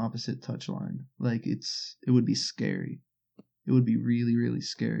him on the opposite touchline. Like, it would be scary. It would be really, really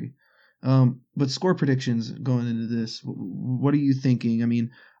scary. But score predictions going into this, what are you thinking? I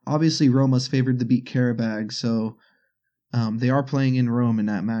mean, obviously Roma's favored to beat Karabag, so they are playing in Rome in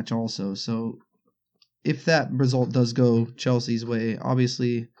that match also. So if that result does go Chelsea's way,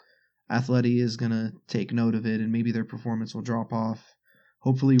 obviously Atleti is going to take note of it, and maybe their performance will drop off.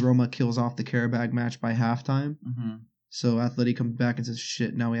 Hopefully Roma kills off the Karabag match by halftime. Mm-hmm. So Atleti comes back and says,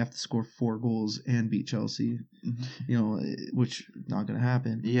 shit, now we have to score 4 goals and beat Chelsea. Mm-hmm. Which not going to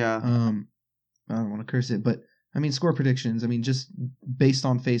happen. Yeah. I don't want to curse it, but I mean, score predictions. I mean, just based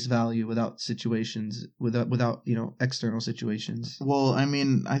on face value, without situations, without external situations. Well, I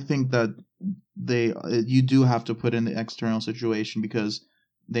mean, I think that you do have to put in the external situation because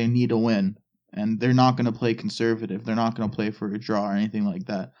they need a win. And they're not going to play conservative. They're not going to play for a draw or anything like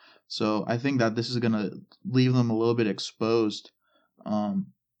that. So I think that this is going to leave them a little bit exposed. And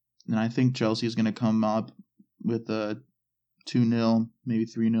I think Chelsea is going to come up with a 2-0, maybe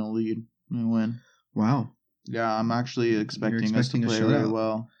 3-0 lead and win. Wow. Yeah, I'm actually expecting us to play really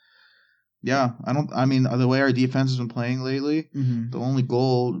well. Yeah, the way our defense has been playing lately, the only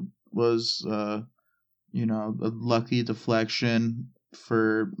goal was, a lucky deflection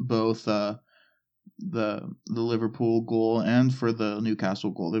for both the Liverpool goal and for the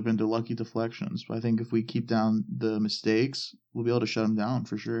Newcastle goal. They've been the lucky deflections. But I think if we keep down the mistakes, we'll be able to shut them down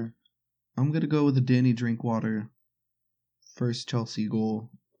for sure. I'm going to go with the Danny Drinkwater first Chelsea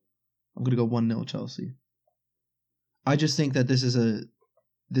goal. I'm going to go 1-0 Chelsea. I just think that this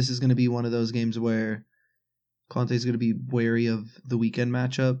is going to be one of those games where Conte's going to be wary of the weekend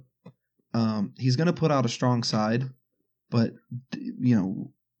matchup. He's going to put out a strong side, but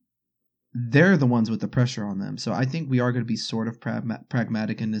they're the ones with the pressure on them. So I think we are going to be sort of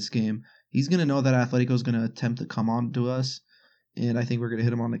pragmatic in this game. He's going to know that Atletico is going to attempt to come on to us, and I think we're going to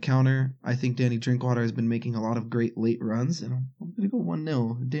hit him on the counter. I think Danny Drinkwater has been making a lot of great late runs, and I'm going to go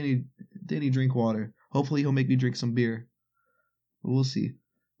 1-0. Danny Drinkwater. Hopefully he'll make me drink some beer. But we'll see.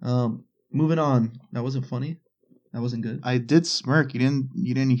 Moving on. That wasn't funny? That wasn't good? I did smirk. You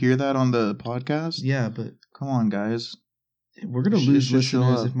didn't hear that on the podcast? Yeah, but come on, guys. We're gonna lose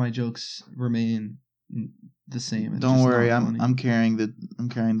listeners if my jokes remain the same. It's Don't worry, I'm carrying the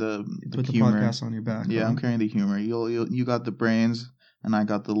put the humor. podcast on your back. Yeah, I'm carrying the humor. You got the brains, and I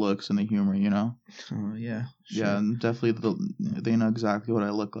got the looks and the humor. Oh yeah. Sure. Yeah, and definitely they know exactly what I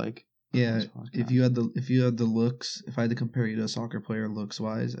look like. Yeah, if you had the looks, if I had to compare you to a soccer player looks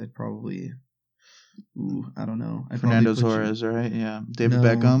wise, I'd probably, I don't know. Fernando Torres, right? Yeah, David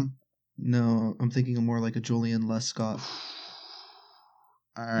Beckham. No, I'm thinking of more like a Julian Lescott.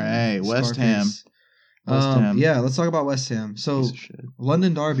 All right, West Ham. Yeah, let's talk about West Ham. So,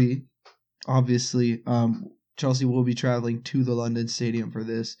 London derby, obviously. Chelsea will be traveling to the London Stadium for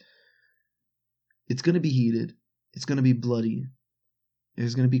this. It's going to be heated. It's going to be bloody.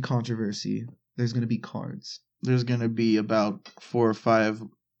 There's going to be controversy. There's going to be cards. there's going to be about 4 or 5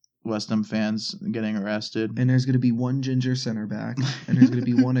 West Ham fans getting arrested. And there's going to be one ginger center back, and there's going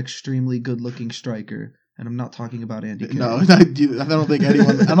to be one extremely good-looking striker. And I'm not talking about Andy Carroll. No, I don't think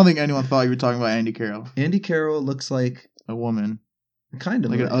anyone thought you were talking about Andy Carroll. Andy Carroll looks like a woman, kind of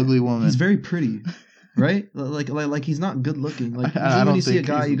like an ugly woman. He's very pretty, right? Like he's not good-looking. Like usually when you see a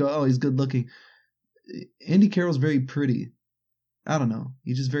guy, you go, "Oh, he's good-looking." Andy Carroll's very pretty. I don't know.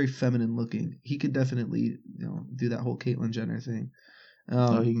 He's just very feminine-looking. He could definitely, do that whole Caitlyn Jenner thing. He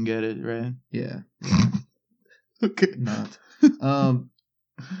can get it, right? Yeah. Okay. Not.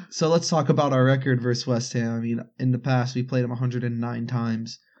 So let's talk about our record versus West Ham. I mean, in the past, we played them 109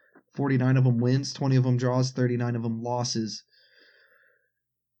 times. 49 of them wins, 20 of them draws, 39 of them losses.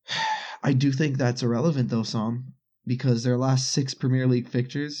 I do think that's irrelevant, though, Sam, because their last 6 Premier League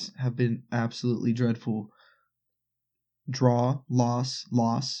fixtures have been absolutely dreadful. Draw, loss,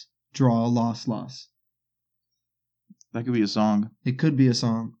 loss, draw, loss, loss. That could be a song. It could be a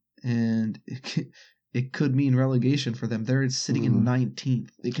song, and it could mean relegation for them. They're sitting in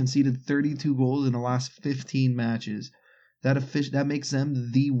 19th. They conceded 32 goals in the last 15 matches. That makes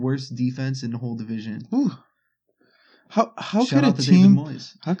them the worst defense in the whole division. Ooh. How could a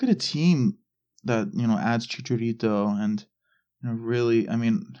team that adds Chicharito and really, I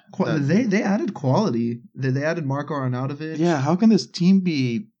mean, they added quality. They added Marco Arnautovic. Yeah, how can this team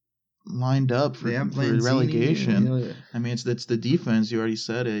be lined up for relegation? Yeah. I mean, it's the defense. You already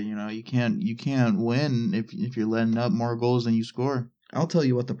said it. You can't win if you're letting up more goals than you score. I'll tell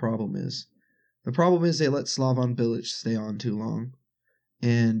you what the problem is. The problem is they let Slavan Bilic stay on too long,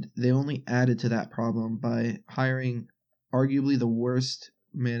 and they only added to that problem by hiring arguably the worst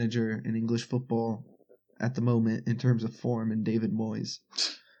manager in English football at the moment in terms of form in David Moyes.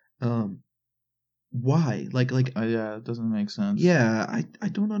 Why? Yeah, it doesn't make sense. Yeah, I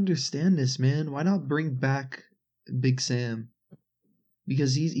don't understand this, man. Why not bring back Big Sam?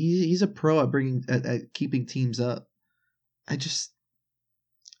 Because he's a pro at keeping teams up. I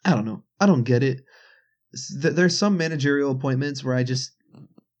don't know. I don't get it. There's some managerial appointments where I just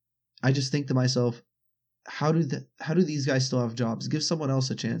think to myself, how do these guys still have jobs? Give someone else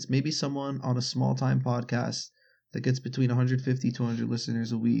a chance. Maybe someone on a small time podcast that gets between 150 to 200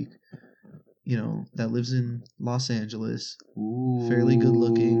 listeners a week. That lives in Los Angeles. Ooh. Fairly good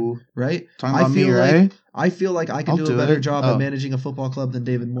looking, right? Talking about me, right? I feel like I can do a better job at managing a football club than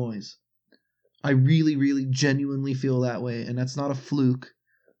David Moyes. I really, really genuinely feel that way, and that's not a fluke.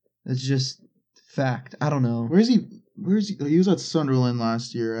 It's just fact. I don't know. Where is he? He was at Sunderland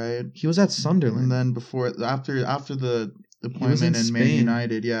last year, right? He was at Sunderland. And then after the appointment in Man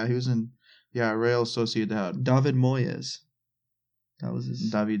United, he was in Real Sociedad. David Moyes. That was his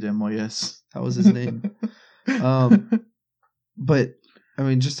David Moyes. That was his name. But I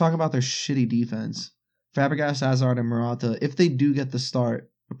mean, just talk about their shitty defense. Fabregas, Hazard, and Morata. If they do get the start,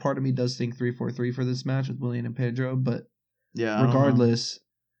 a part of me does think 3-4-3 for this match with Willian and Pedro. But regardless,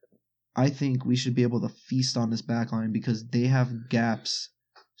 I think we should be able to feast on this backline because they have gaps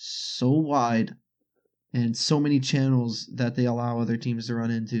so wide and so many channels that they allow other teams to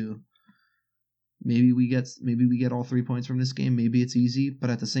run into. Maybe we get all 3 points from this game. Maybe it's easy, but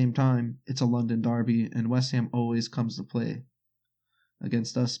at the same time, it's a London derby, and West Ham always comes to play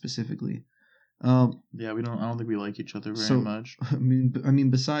against us specifically. I don't think we like each other very much. I mean,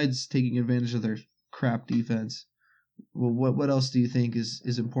 besides taking advantage of their crap defense, well, what else do you think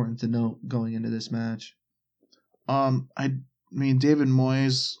is important to note going into this match? I mean, David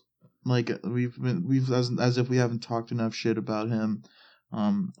Moyes, like we've as if we haven't talked enough shit about him.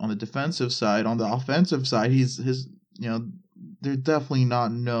 On the defensive side, on the offensive side, they're definitely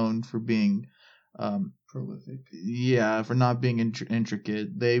not known for being prolific. Yeah, for not being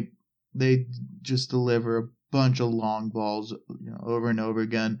intricate. They just deliver a bunch of long balls, over and over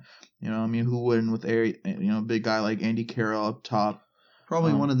again. I mean, who wouldn't with a big guy like Andy Carroll up top?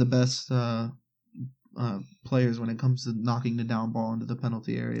 Probably one of the best players when it comes to knocking the down ball into the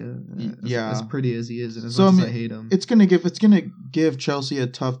penalty area. As pretty as he is, and as much as I hate him, it's gonna give Chelsea a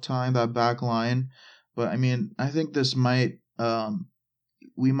tough time, that back line. But I mean, I think this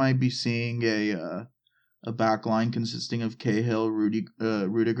we might be seeing a back line consisting of Cahill,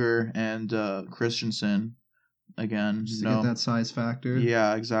 Rudiger, and Christensen again. Just to get that size factor.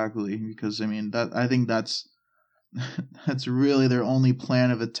 Yeah, exactly. Because I mean I think that's really their only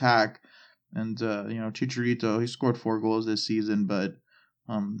plan of attack. And, Chicharito, he scored 4 goals this season, but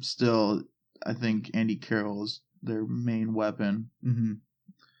still, I think Andy Carroll is their main weapon. Mm-hmm.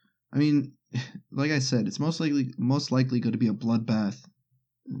 I mean, like I said, it's most likely going to be a bloodbath.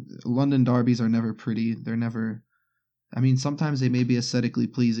 London derbies are never pretty. They're never... I mean, sometimes they may be aesthetically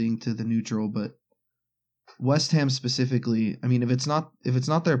pleasing to the neutral, but West Ham specifically, I mean, if it's not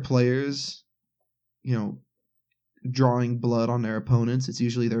their players, drawing blood on their opponents, it's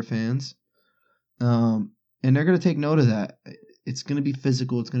usually their fans. And they're going to take note of that. It's going to be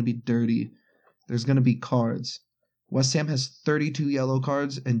physical. It's going to be dirty. There's going to be cards. West Ham has 32 yellow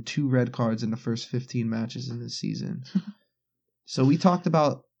cards and 2 red cards in the first 15 matches in this season. So we talked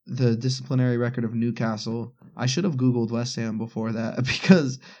about the disciplinary record of Newcastle. I should have Googled West Ham before that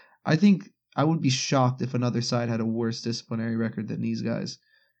because I think I would be shocked if another side had a worse disciplinary record than these guys.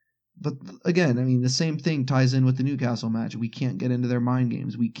 But again, I mean, the same thing ties in with the Newcastle match. We can't get into their mind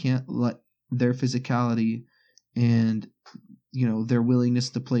games. We can't let their physicality and, their willingness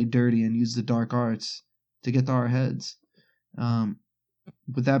to play dirty and use the dark arts to get to our heads.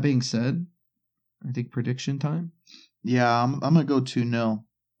 With that being said, I think prediction time. Yeah, I'm going to go 2-0.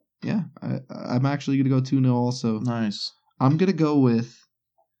 Yeah, I'm actually going to go 2-0 also. Nice. I'm going to go with,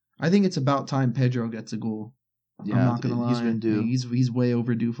 I think it's about time Pedro gets a goal. Yeah, I'm not going to lie. He's been due. He's way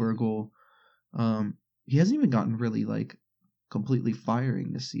overdue for a goal. He hasn't even gotten really, completely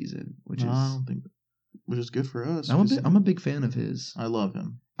firing this season, which is good for us. I'm a big fan of his. I love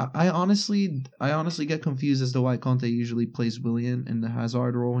him. I honestly get confused as to why Conte usually plays Willian in the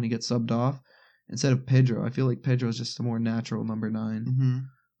Hazard role when he gets subbed off instead of Pedro. I feel like Pedro is just a more natural number 9. Mm-hmm.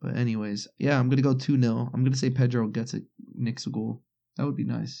 But anyways, yeah, I'm gonna go 2-0. I'm gonna say Pedro nicks a goal. That would be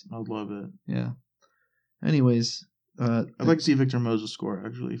nice. I would love it. Yeah. Anyways, I'd like to see Victor Moses score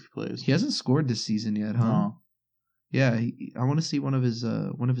actually if he plays. He hasn't scored this season yet, huh? No. Yeah, I want to see one of his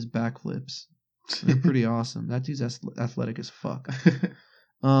backflips. They're pretty awesome. That dude's athletic as fuck.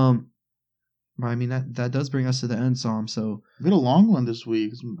 I mean that does bring us to the end, Saam. So we had a long one this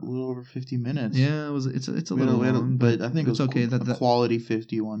week. It's a little over 50 minutes. Yeah, it's a little long, but I think it's okay. That quality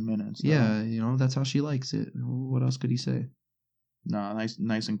 51 minutes. Though. Yeah, that's how she likes it. What else could he say? No,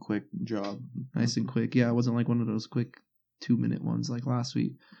 nice and quick job. Nice and quick. Yeah, it wasn't like one of those quick 2-minute ones like last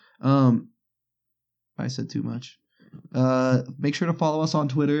week. I said too much. Make sure to follow us on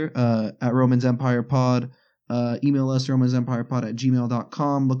Twitter at RomansEmpirePod. Email us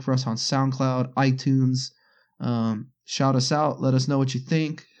RomansEmpirePod@gmail.com. Look for us on SoundCloud, iTunes. Shout us out. Let us know what you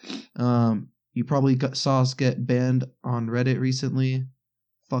think. You probably saw us get banned on Reddit recently.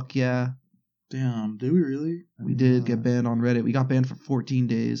 Fuck yeah. Damn, did we really? We did get banned on Reddit. We got banned for 14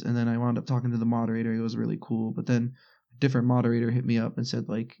 days, and then I wound up talking to the moderator. He was really cool. But then a different moderator hit me up and said,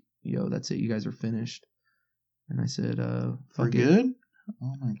 yo, that's it. You guys are finished. And I said, for good?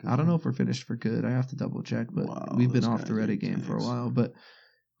 Oh my God. I don't know if we're finished for good. I have to double check, but we've been off the Reddit game for a while. But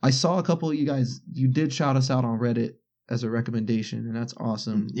I saw a couple of you guys. You did shout us out on Reddit as a recommendation, and that's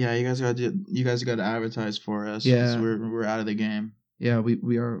awesome. Yeah, you guys got to advertise for us. Yeah, we're out of the game. Yeah,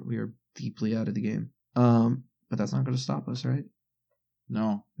 we are deeply out of the game. But that's not going to stop us, right?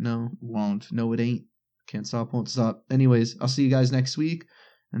 No, won't. No, it ain't. Can't stop, won't stop. Anyways, I'll see you guys next week.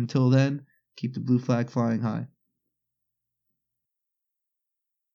 Until then, keep the blue flag flying high.